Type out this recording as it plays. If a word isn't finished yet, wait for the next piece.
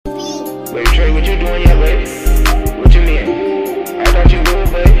Wait, Trey, what you doing, yeah, babe? What you mean? I thought you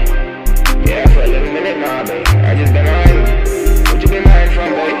would, babe. Yeah, for a little minute, nah, babe. I just been hiding. What you been hiding from,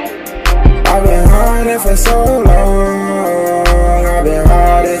 babe? I've been hiding for so long. I've been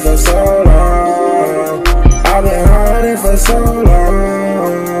hiding for so long. I've been hiding for so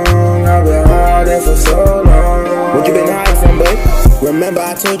long. I've been hiding for so long. What you been hiding from, babe? Remember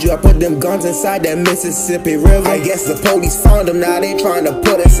I told you I put them guns inside that Mississippi River. I guess the police found them, now they trying to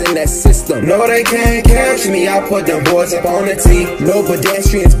put us in that system. No, they can't catch me, I put them boys up on the tee. No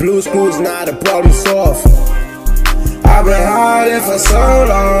pedestrians, blue schools, now the problem solved. I've been hiding for so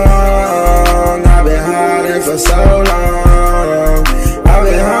long. I've been hiding for so long. I've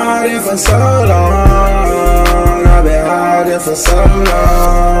been hiding for so long. I've been hiding for so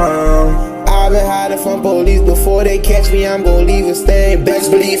long. I've been hiding from police before they catch me. I'm gon' leave a stain.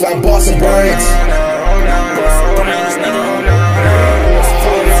 Best believe I'm bossing brains.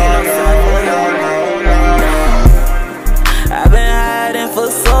 I've been hiding for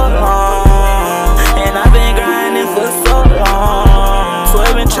so long, and I've been grinding for so long. So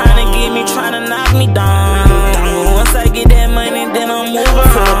they been trying to get me, trying to knock me down. Once I get that money, then I'm moving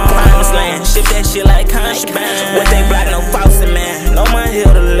to the promised land. Ship that shit like contraband. What they block, no faucet, man. No man here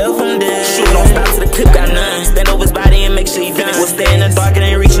to live from there. Shoot, don't stop till the clip got none. Stand over his body and make sure he done. We'll stay in the dark and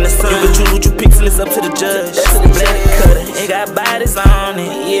ain't reaching the sun. You can choose what you pixel, it's up to the judge. That's the black cutter, it got bodies on it,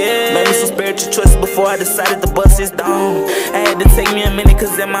 yeah. Made me some spiritual choices before I decided the bus is down. I had to take me a minute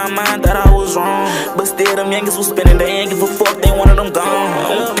cause in my mind thought I was wrong. But still them youngins was spinning, they ain't give a fuck, they wanted them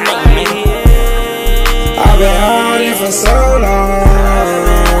gone. I've been hiding for so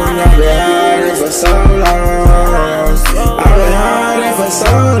long.